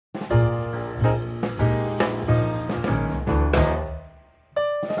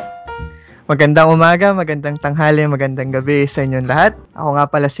Magandang umaga, magandang tanghali, magandang gabi sa inyong lahat. Ako nga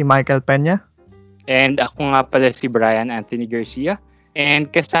pala si Michael Peña. And ako nga pala si Brian Anthony Garcia.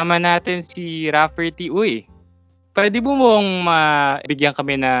 And kasama natin si Rafferty Uy. Pwede mo mong mabigyan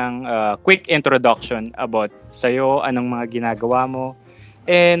kami ng quick introduction about sa'yo, anong mga ginagawa mo,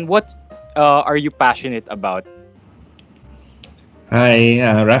 and what are you passionate about? Hi,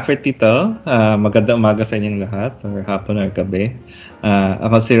 Rafferty to. Magandang umaga sa inyong lahat, or hapon or gabi.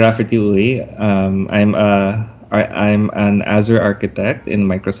 Ako si Rafferty Uy. I'm an Azure architect in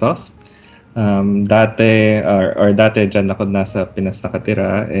Microsoft. Dati dyan ako nasa Pinas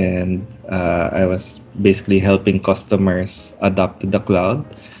nakatira, and I was basically helping customers adapt to the cloud.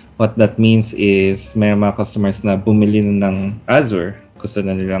 What that means is may mga customers na bumili ng Azure, gusto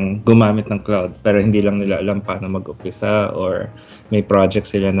na nilang gumamit ng cloud pero hindi lang nila alam paano mag-umpisa, or may project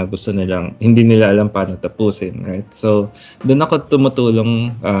sila na gusto nilang hindi nila alam paano tapusin, right? So doon ako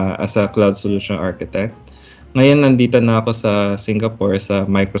tumutulong as a cloud solution architect. Ngayon nandito na ako sa Singapore sa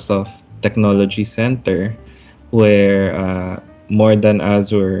Microsoft Technology Center, where more than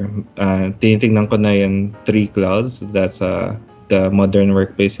Azure, tinitingnan ko na yung 3 clouds. That's the modern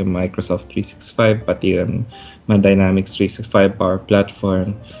workplace, yung Microsoft 365, pati yung Dynamics 365 Power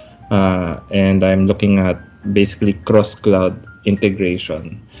Platform, and I'm looking at basically cross-cloud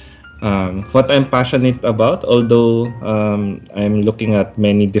integration. What I'm passionate about, although I'm looking at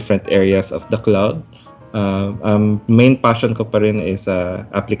many different areas of the cloud, main passion ko pa rin is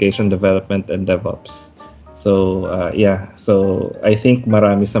application development and DevOps. So so I think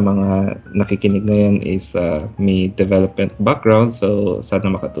marami sa mga nakikinig ngayon is may development background, so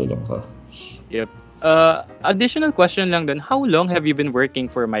sana makatulong ko. Yep. Additional question lang dun, how long have you been working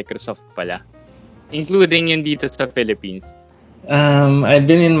for Microsoft pala? Including yun dito sa Philippines? I've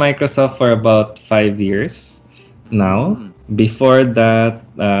been in Microsoft for about 5 years now. Before that,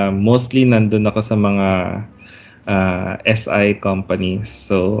 mostly nandun ako sa mga SI companies.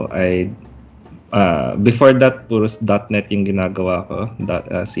 So before that, puros .NET yung ginagawa ko.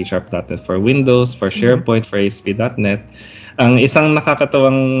 C#.NET for Windows, for SharePoint, for ASP.NET. Ang isang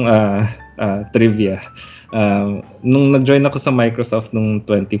nakakatawang trivia, nung nag-join ako sa Microsoft noong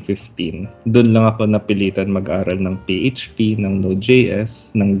 2015, doon lang ako napilitan mag-aral ng PHP, ng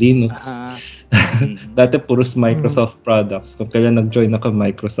Node.js, ng Linux. Dati puros Microsoft products. Kung kailan nag-join ako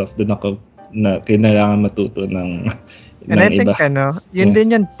Microsoft, doon ako na kailangan matuto ng And I think yun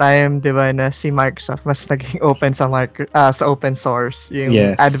din yung time, 'di ba, na si Microsoft mas naging open sa open source,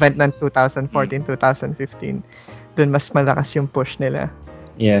 yung advent ng 2014, 2015. Doon mas malakas yung push nila.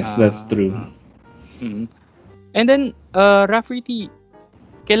 Yes, that's true. And then Rafferty,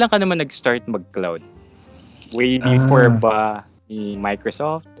 kailan ka naman nag-start mag-cloud? Way before ba ni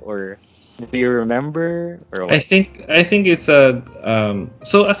Microsoft, or do you remember, or what? I think it's so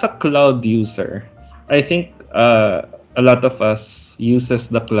as a cloud user, I think a lot of us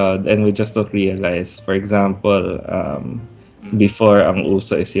uses the cloud and we just don't realize. For example, before ang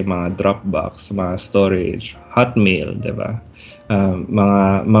uso is yung mga Dropbox, mga storage, Hotmail, diba?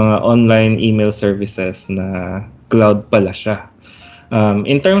 Mga online email services na cloud pala siya.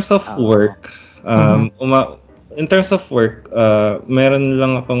 In terms of work, meron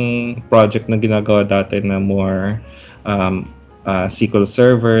lang akong project na ginagawa dati na more SQL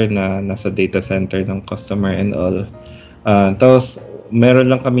Server na nasa data center ng customer and all. Tapos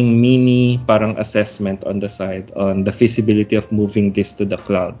meron lang kaming mini parang assessment on the side on the feasibility of moving this to the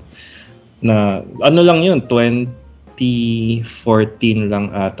cloud. Na ano lang yun, 2014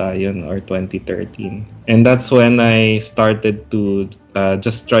 lang ata yun, or 2013. And that's when I started to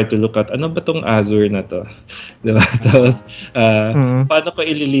just try to look at ano ba tong Azure na to. Diba? Tapos paano ko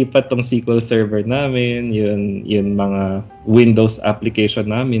ililipat tong SQL Server namin, yun mga Windows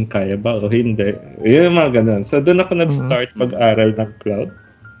application namin, kaya ba o hindi. Yung mga ganun. So doon ako nag-start mag-aral ng cloud.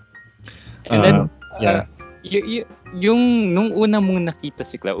 And then yung nung una mong nakita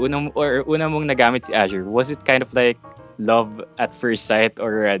si cloud, una mong nagamit si Azure, was it kind of like love at first sight,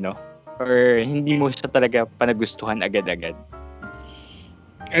 or or hindi mo siya talaga panagustuhan agad-agad?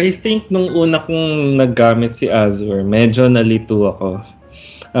 I think nung una kong naggamit si Azure, medyo nalito ako.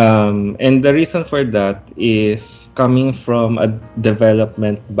 And the reason for that is coming from a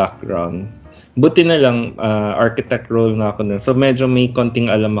development background. Buti na lang, architect role na ako na. So medyo may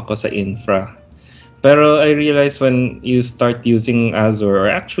konting alam ako sa infra. Pero I realized when you start using Azure, or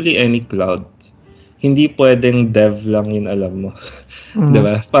actually any cloud, hindi pwedeng dev lang yung alam mo.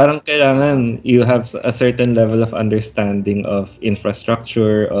 Diba? Parang kailangan you have a certain level of understanding of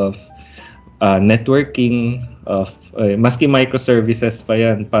infrastructure, of networking, of maski microservices pa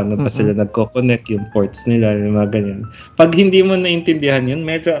yan, paano ba sila nagko-connect, yung ports nila, yung mga ganyan. Pag hindi mo naintindihan yun,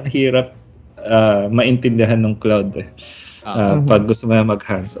 medyo ang hirap maintindihan ng cloud pag gusto mo mag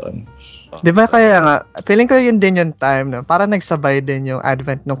hands-on. Di ba kaya nga, feeling ko yun din yung time, no? Para nagsabay din yung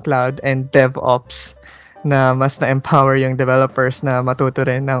advent ng cloud and DevOps na mas na-empower yung developers na matuto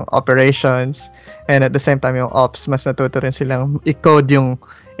rin ng operations, and at the same time yung ops, mas natuto rin silang i-code yung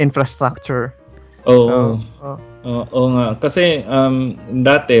infrastructure. Oo nga. Kasi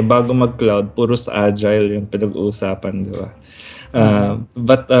dati, bago mag-cloud, puros agile yung pinag-uusapan, di ba?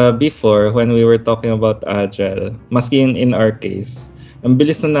 But before, when we were talking about agile, maski in our case, ang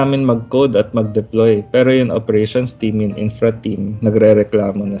bilis na namin mag-code at mag-deploy. Pero yung operations team, yung infra team,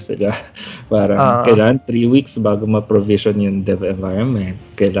 nagre-reklamo na sila. Parang kailangan 3 weeks bago ma-provision yung dev environment.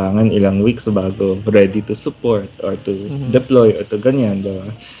 Kailangan ilang weeks bago ready to support or to deploy or to ganyan. Diba?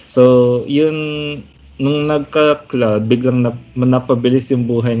 So, yun, nung nagka-cloud, biglang napabilis yung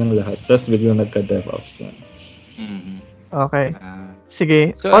buhay ng lahat. Tapos biglang nagka-DevOps na. Okay.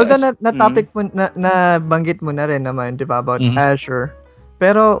 Sige. So, although na-topic mo, na-banggit mo na rin naman, di ba, about Azure.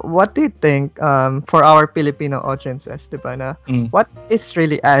 Pero what do you think for our Filipino audiences, di ba, na what is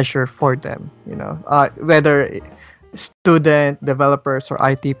really Azure for them? You know, whether student, developers, or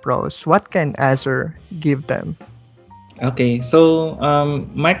IT pros, what can Azure give them? Okay, so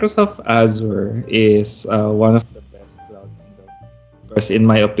Microsoft Azure is one of the best clouds in the world. Of course, in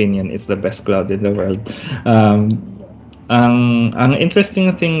my opinion, it's the best cloud in the world. Ang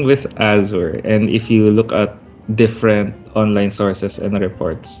interesting thing with Azure, and if you look at different online sources and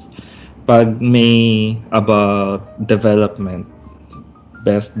reports, pag may about development,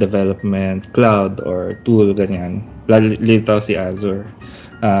 best development cloud or tool, ganyan, lilitaw si Azure.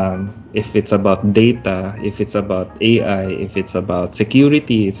 If it's about data, if it's about AI, if it's about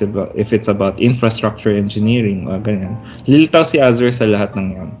security, if it's about infrastructure engineering, o ganyan, lilitaw si Azure sa lahat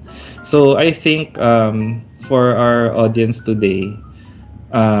ng yan. So I think for our audience today,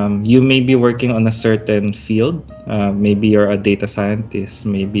 you may be working on a certain field. Maybe you're a data scientist,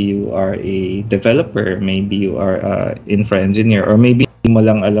 maybe you are a developer, maybe you are an infra engineer, or maybe hindi mo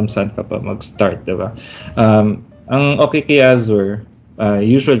lang alam saan ka pa mag-start, diba? Ang okay kay Azure,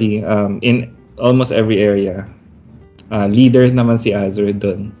 usually in almost every area, leaders naman si Azure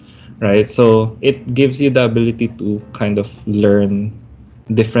dun, right? So it gives you the ability to kind of learn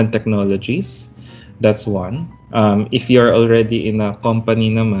different technologies. That's one. If you're already in a company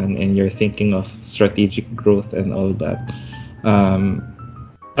naman and you're thinking of strategic growth and all that,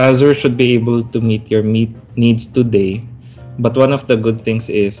 Azure should be able to meet your needs today. But one of the good things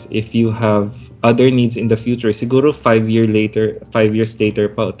is if you have other needs in the future, siguro 5 years later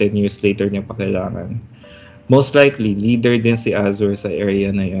pa o 10 years later niya pa kailangan. Most likely, leader din si Azure sa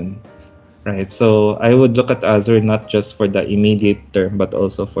area na yun. Right? So I would look at Azure not just for the immediate term, but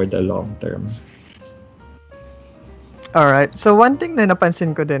also for the long term. Alright. So one thing na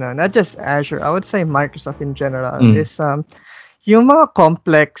napansin ko din, not just Azure, I would say Microsoft in general, is yung mga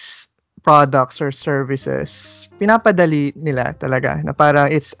complex products or services, pinapadali nila talaga. Na parang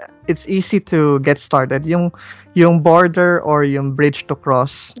it's easy to get started. Yung border or yung bridge to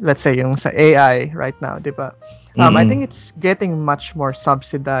cross, let's say yung sa AI right now, di ba? I think it's getting much more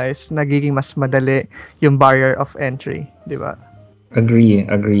subsidized, nagiging mas madali yung barrier of entry, di ba? Agree.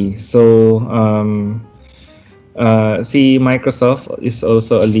 So, si Microsoft is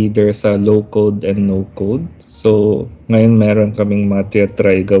also a leader sa low-code and no-code. So, ngayon meron kaming mga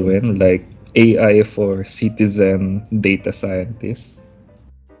try gawin like AI for citizen data scientists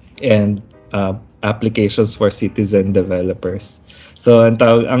and applications for citizen developers. So,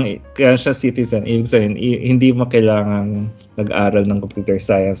 kaya siya citizen, ibig sabihin, hindi mo kailangang nag-aral ng computer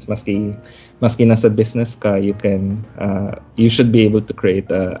science. Maski nasa business ka, you should be able to create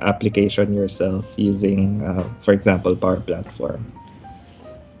an application yourself using, for example, Power Platform.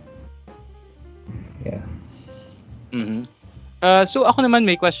 Yeah. So ako naman,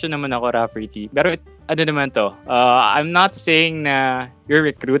 may question naman ako, Rafferty. Pero ano naman to? I'm not saying na you're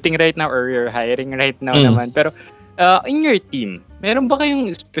recruiting right now or you're hiring right now naman. Pero in your team, meron ba kayong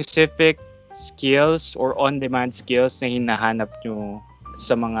specific skills or on-demand skills na hinahanap nyo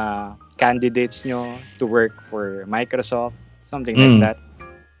sa mga candidates nyo to work for Microsoft? Something like that?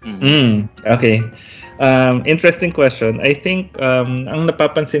 Okay. Interesting question. I think ang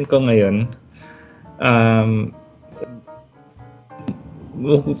napapansin ko ngayon,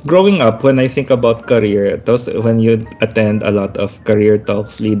 growing up, when I think about career, when you attend a lot of career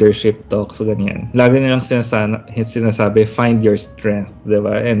talks, leadership talks, ganyan, lagi nilang sinasabi, find your strength,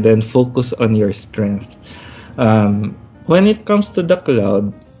 diba? And then focus on your strength. When it comes to the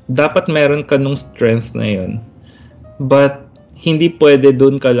cloud, dapat meron ka nung strength na yun. But hindi pwede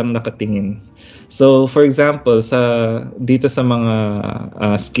doon ka lang nakatingin. So for example, dito sa mga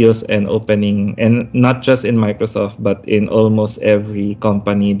skills and opening, and not just in Microsoft but in almost every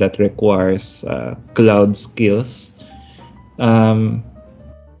company that requires cloud skills,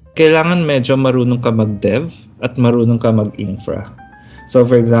 kailangan medyo marunong ka mag-dev at marunong ka mag-infra. So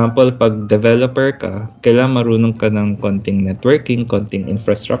for example, pag developer ka, kailangan marunong ka ng konting networking, konting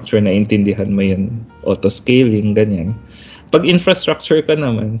infrastructure, naintindihan mo yung auto-scaling, ganyan. Pag infrastructure ka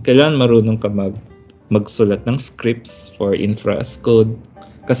naman, kailangan marunong ka magsulat ng scripts for infra as code.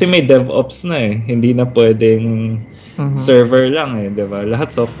 Kasi may DevOps na eh. Hindi na pwedeng server lang eh, di ba?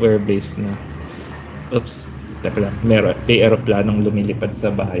 Lahat software-based na. Oops. Teka lang. May aeroplanong lumilipad sa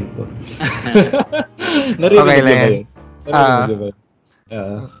bahay ko. Narinig okay mo ba yun? Narinig mo ba?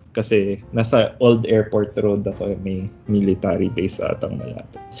 Kasi nasa old airport road ako, may military base atang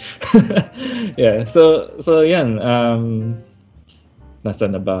malapit. Yeah, so yan, nasa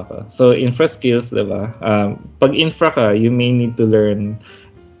na ba ako? So infra skills, diba? Pag infra ka, you may need to learn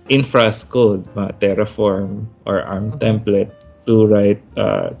infra as code, Terraform or ARM template to write,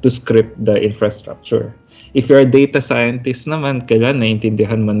 to script the infrastructure. If you're a data scientist naman, kailangan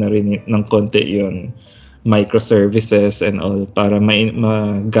naintindihan mo na rin ng konti yung microservices and all para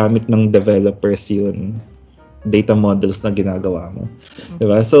magamit ng developers yung data models na ginagawa mo.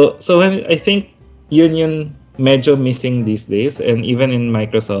 Diba? So when I think yun medyo missing these days, and even in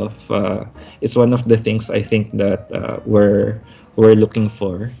Microsoft, it's one of the things I think that we're looking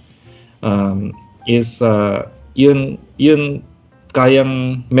for, is yun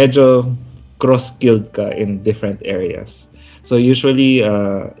kayang medyo cross-skilled ka in different areas. So usually,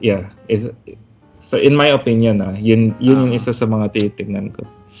 so in my opinion, yun yung isa sa mga titignan ko.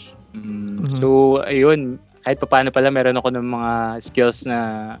 So ayun, kahit paano pala meron ako ng mga skills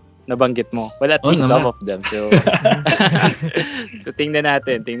na nabanggit mo. Well, at least some of them. So so tingnan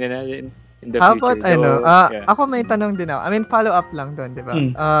natin in the how future. About ako may tanong din ako. I mean, follow up lang doon, di ba?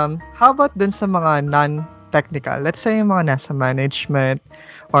 How about dun sa mga non-technical? Let's say yung mga nasa management,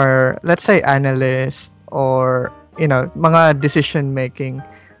 or let's say analyst, or mga decision making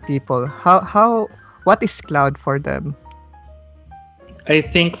people. What is cloud for them? I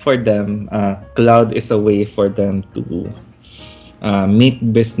think for them, cloud is a way for them to meet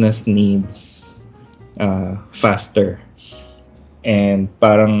business needs faster. And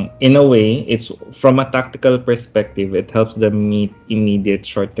parang in a way, it's from a tactical perspective, it helps them meet immediate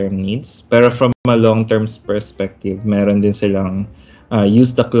short-term needs. Pero from a long-term perspective, meron din silang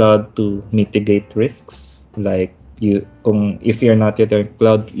use the cloud to mitigate risks. Like if you're not yet in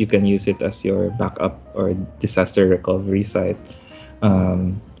cloud, you can use it as your backup or disaster recovery site.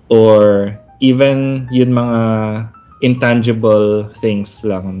 Or even yun mga intangible things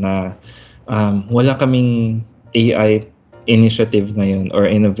lang na wala kaming AI initiative ngayon or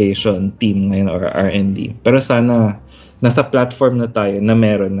innovation team ngayon or R&D. Pero sana nasa platform na tayo na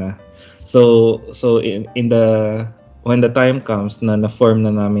meron na. So when the time comes na na-form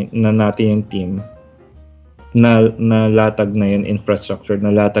na natin yung team, na latag na yun infrastructure,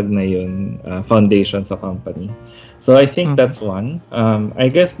 na latag na yun foundation sa company. So I think that's one. I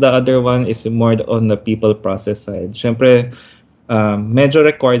guess the other one is more on the people process side. Syempre, medyo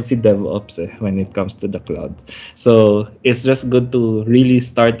required si DevOps when it comes to the cloud. So it's just good to really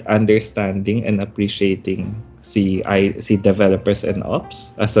start understanding and appreciating si developers and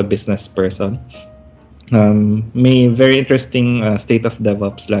ops as a business person. May very interesting state of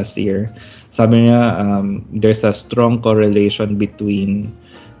DevOps last year. Sabi niya, there's a strong correlation between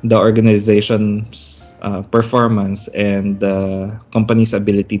the organization's performance and the company's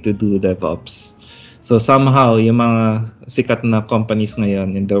ability to do DevOps. So somehow, yung mga sikat na companies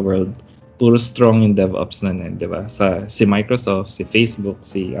ngayon in the world, puro strong in DevOps na din, di ba? Si Microsoft, si Facebook,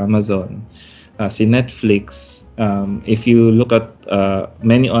 si Amazon, si Netflix. If you look at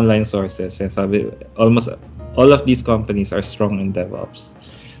many online sources, sabi, almost all of these companies are strong in DevOps.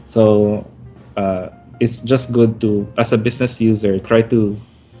 So it's just good to, as a business user, try to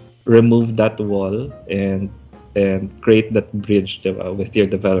remove that wall and create that bridge, diba, with your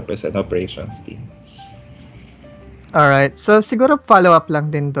developers and operations team. Alright, so siguro follow-up lang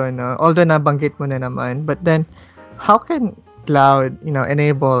din doon, no? Although nabanggit mo na naman, but then, how can cloud,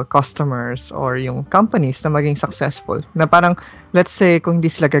 enable customers or yung companies na maging successful? Na parang, let's say, kung hindi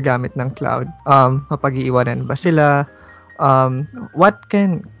sila gagamit ng cloud, mapag-iiwanan ba sila? What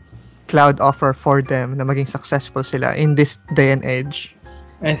can cloud offer for them na maging successful sila in this day and age?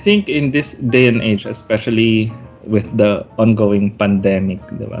 I think in this day and age, especially with the ongoing pandemic,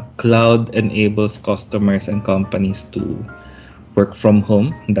 diba? Cloud enables customers and companies to work from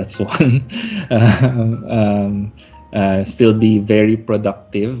home. That's one. still be very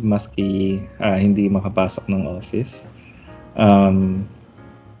productive maski hindi makapasok ng office.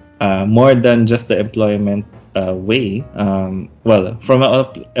 More than just the employment way. Well, from an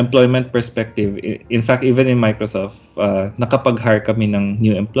employment perspective, in fact, even in Microsoft, nakapag-hire kami ng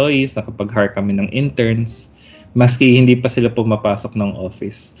new employees, nakapag-hire kami ng interns, maski hindi pa sila pumapasok ng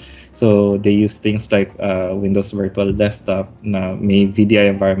office. So they use things like Windows Virtual Desktop na may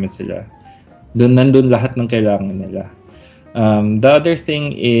VDI environment sila. Nandun lahat ng kailangan nila. The other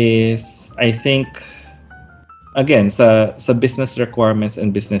thing is, I think, again, sa business requirements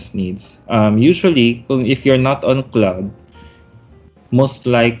and business needs. Usually, if you're not on cloud, most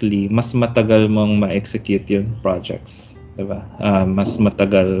likely, mas matagal mong ma-execute yung projects. Diba? Mas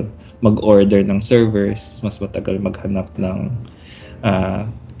matagal mag-order ng servers, mas matagal maghanap ng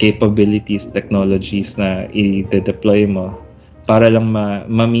capabilities, technologies na i-deploy mo para lang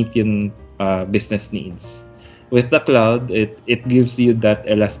ma-meet yung business needs. With the cloud, it gives you that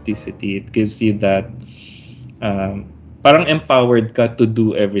elasticity. It gives you that parang empowered ka to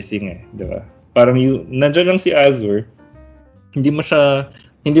do everything di ba? Parang nandiyan lang si Azure, hindi mo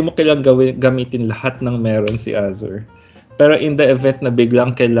kailangang gamitin lahat ng meron si Azure. Pero in the event na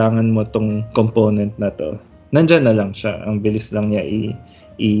biglang kailangan mo tong component na to, nandiyan na lang siya. Ang bilis lang niya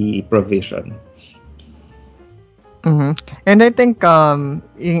i-provision. Mm-hmm. And I think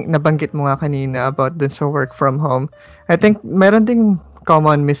yung nabanggit mo nga kanina about dun sa work from home, I think meron ding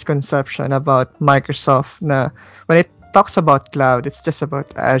common misconception about Microsoft na when it talks about cloud, it's just about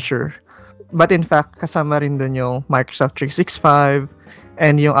Azure. But in fact, kasama rin dun yung Microsoft 365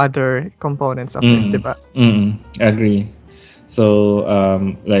 and yung other components of it, diba? Agree. So,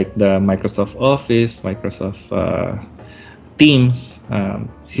 like the Microsoft Office, Microsoft Teams,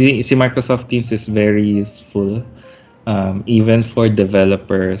 si Microsoft Teams is very useful, even for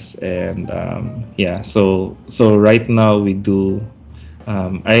developers, and so right now we do.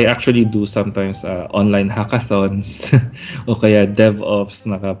 I actually do sometimes online hackathons o kaya DevOps,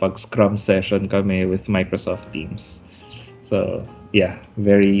 nakapag-Scrum session kami with Microsoft Teams. So, yeah,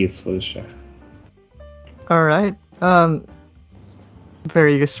 very useful siya. Alright.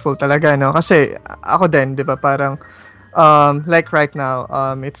 Very useful talaga, no? Kasi ako din, di ba, parang like right now,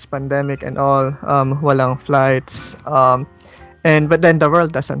 it's pandemic and all, walang flights, but then the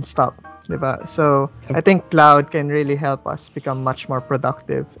world doesn't stop. Diba? So I think cloud can really help us become much more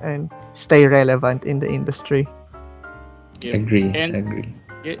productive and stay relevant in the industry. Yeah. Agree.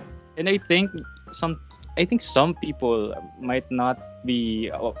 Yeah, and I think some people might not be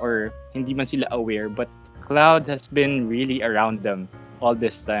or hindi man sila aware, but cloud has been really around them all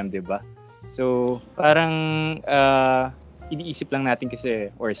this time, diba? So parang iniisip lang natin kasi,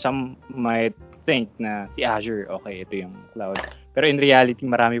 or some might think na si Azure, okay, ito yung cloud. Pero in reality,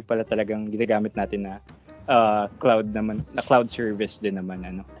 marami pala talagang ginagamit natin na cloud naman, na cloud service din naman,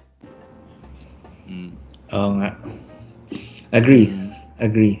 ano. Oo nga. Agree.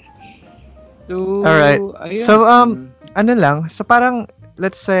 So, alright. Ayun. So ano lang, so parang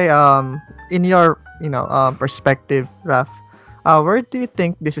let's say in your perspective, Raf, where do you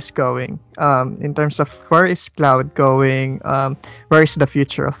think this is going? In terms of where is cloud going? Where is the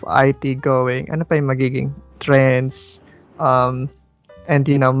future of IT going? Ano pa yung magiging trends? And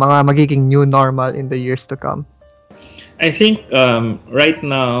mga magiging new normal in the years to come? I think right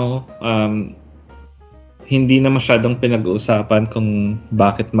now hindi na masyadong pinag-uusapan kung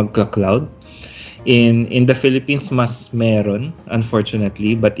bakit magka-cloud. In the Philippines mas meron,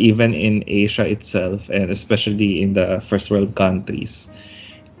 unfortunately, but even in Asia itself, and especially in the first world countries,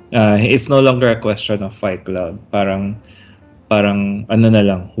 it's no longer a question of why cloud. Parang ano na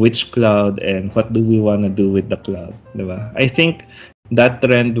lang, which cloud and what do we want to do with the cloud, diba? I think that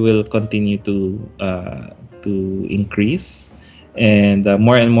trend will continue to increase, and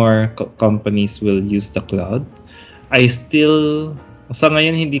more companies will use the cloud. Sa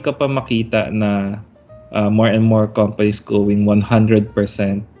ngayon hindi ka pa makita na more and more companies going 100%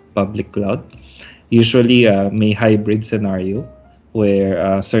 public cloud. Usually may hybrid scenario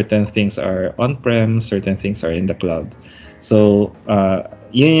where certain things are on-prem, certain things are in the cloud. So,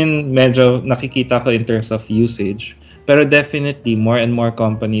 yun medyo nakikita ko in terms of usage. Pero definitely, more and more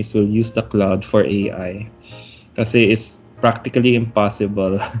companies will use the cloud for AI. Kasi it's practically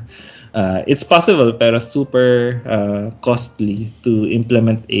impossible. It's possible, pero super costly to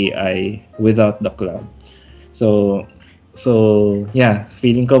implement AI without the cloud. So yeah,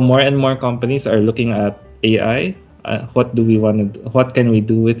 feeling ko more and more companies are looking at AI. What can we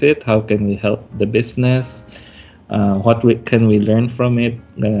do with it? How can we help the business? Can we learn from it?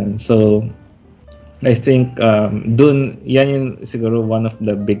 So I think yan yung siguro one of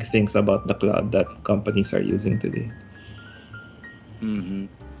the big things about the cloud that companies are using today. Mm-hmm.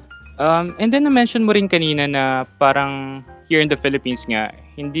 And then na-mention mo rin kanina na parang here in the Philippines nga,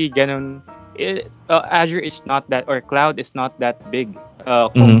 hindi ganun, Azure is not that, or cloud is not that big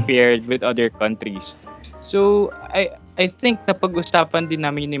compared with other countries. So, I think na pag-usapan din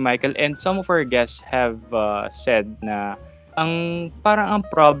namin ni Michael and some of our guests have said na parang ang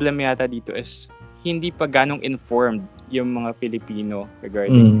problem yata dito is hindi pa ganong informed yung mga Pilipino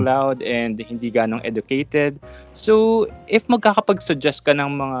regarding cloud and hindi ganong educated. So, if magkakapag-suggest ka ng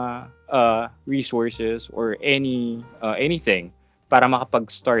mga resources or anything para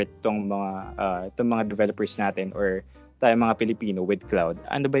makapag-start tong mga developers natin or tayo mga Pilipino with cloud,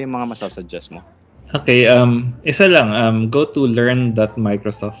 ano ba yung mga masasuggest mo? Okay, isa lang, go to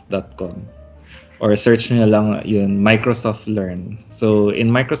learn.microsoft.com or search nyo lang yun, Microsoft Learn. So in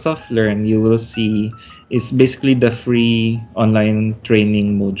Microsoft Learn, you will see it's basically the free online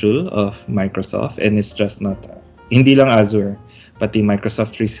training module of Microsoft, and it's just not, hindi lang Azure, pati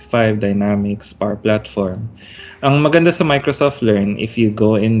Microsoft 365, Dynamics, Power Platform. Ang maganda sa Microsoft Learn, if you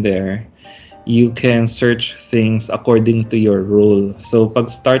go in there, you can search things according to your role. So pag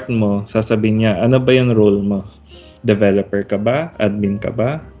start mo, sasabihin niya, ano ba yung role mo? Developer ka ba? Admin ka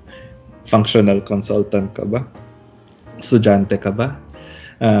ba? Functional consultant ka ba? Estudyante ka ba?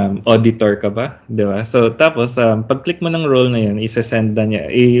 Auditor ka ba? Diba? So tapos, pag-click mo ng role na yun, isesend na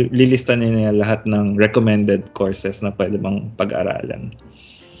niya, ililista niya lahat ng recommended courses na pwede mong pag-aralan.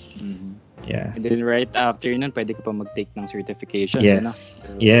 Yeah. And then right after nun, pwede ka pa mag-take ng certifications. Yes.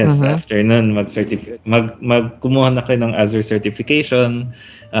 Ano? Yes. After nun, kumuha na kayo ng Azure certification.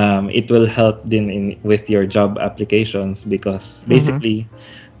 It will help din with your job applications because basically,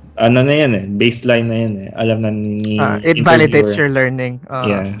 ano na yan baseline na yan Alam na ni it validates your learning.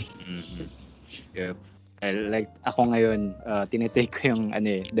 Yeah. Yep. Like ako ngayon, tinitake ko yung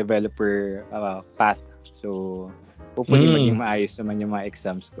developer path. So, hopefully maging maayos naman yung mga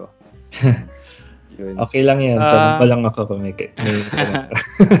exams ko. Yun. Okay lang yan. Tanong pa lang ako kung may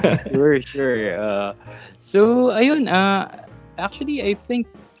Sure. So, ayun. Actually, I think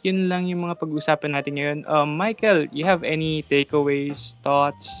yun lang yung mga pag-usapan natin ngayon. Michael, you have any takeaways,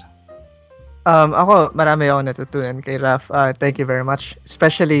 thoughts? Ako, marami ako natutunan kay Raf. Thank you very much.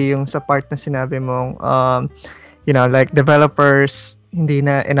 Especially yung sa part na sinabi mong, like developers, hindi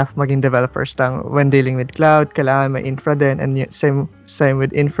na enough maging developers lang when dealing with cloud. Kailangan may infra din, and same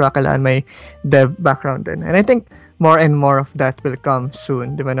with infra, kailangan may dev background din. And I think more and more of that will come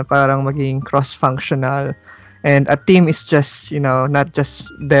soon. Di ba, na parang maging cross-functional. And a team is just, not just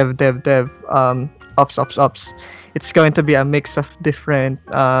dev, ops. It's going to be a mix of different,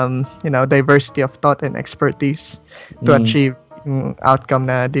 diversity of thought and expertise to achieve yung outcome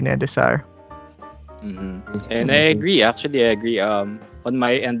na dinedesire. And I agree. Actually, I agree. On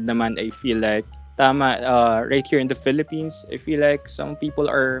my end naman, I feel like right here in the Philippines, I feel like some people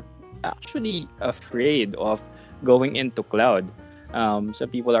are actually afraid of going into cloud. Some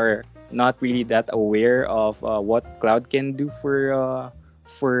people are not really that aware of what cloud can do for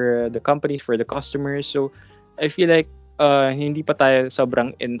the companies, for the customers. So I feel like hindi pa tayo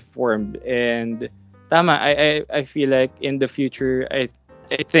sobrang informed. And I feel like in the future, I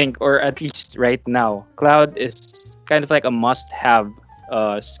think, or at least right now, cloud is kind of like a must-have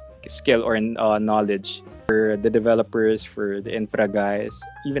skill or knowledge for the developers, for the infra guys,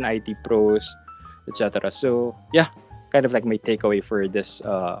 even IT pros, etc. So yeah, kind of like my takeaway for this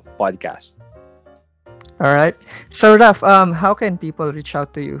podcast. All right. So Raf, how can people reach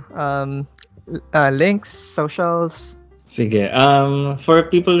out to you? Links, socials? Sige. For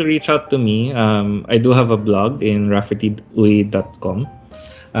people to reach out to me, I do have a blog in raffertyuy.com.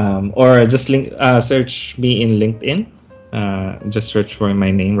 Or just search me in LinkedIn. Just search for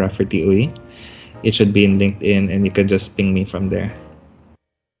my name, Rafferty Uy. It should be in LinkedIn, and you can just ping me from there.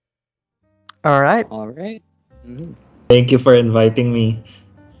 All right. Mm-hmm. Thank you for inviting me.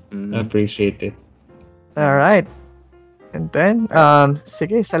 I appreciate it. All right. And then,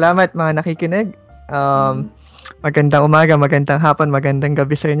 sige, salamat mga nakikinig. Magandang umaga, magandang hapon, magandang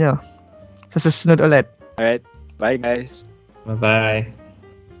gabi sa inyo. Sa susunod ulit. All right. Bye, guys. Bye-bye.